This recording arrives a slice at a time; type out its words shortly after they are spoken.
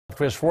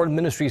Korea's foreign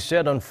ministry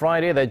said on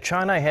Friday that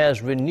China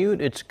has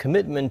renewed its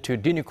commitment to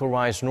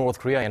denuclearize North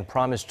Korea and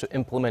promised to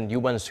implement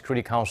UN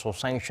Security Council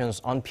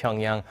sanctions on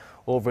Pyongyang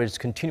over its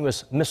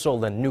continuous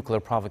missile and nuclear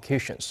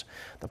provocations.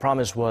 The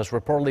promise was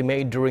reportedly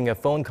made during a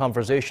phone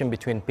conversation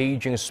between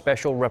Beijing's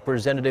Special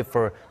Representative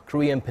for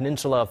Korean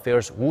Peninsula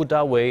Affairs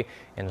Dawei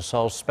and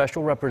Seoul's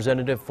Special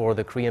Representative for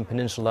the Korean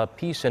Peninsula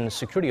Peace and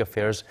Security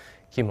Affairs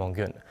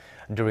Hong-gyun.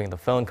 During the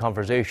phone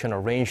conversation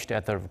arranged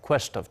at the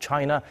request of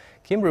China,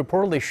 Kim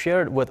reportedly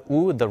shared with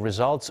Wu the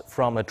results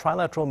from a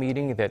trilateral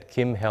meeting that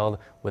Kim held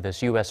with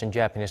his U.S. and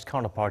Japanese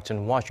counterparts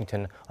in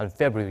Washington on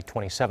February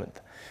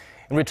 27th.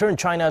 In return,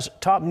 China's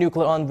top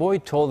nuclear envoy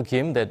told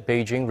Kim that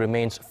Beijing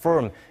remains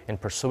firm in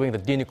pursuing the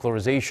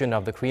denuclearization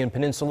of the Korean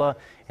Peninsula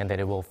and that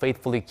it will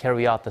faithfully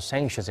carry out the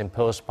sanctions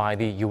imposed by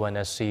the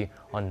UNSC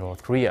on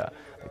North Korea.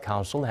 The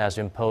Council has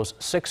imposed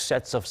 6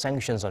 sets of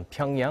sanctions on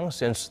Pyongyang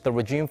since the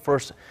regime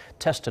first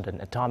tested an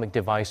atomic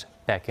device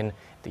back in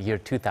the year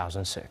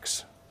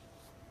 2006.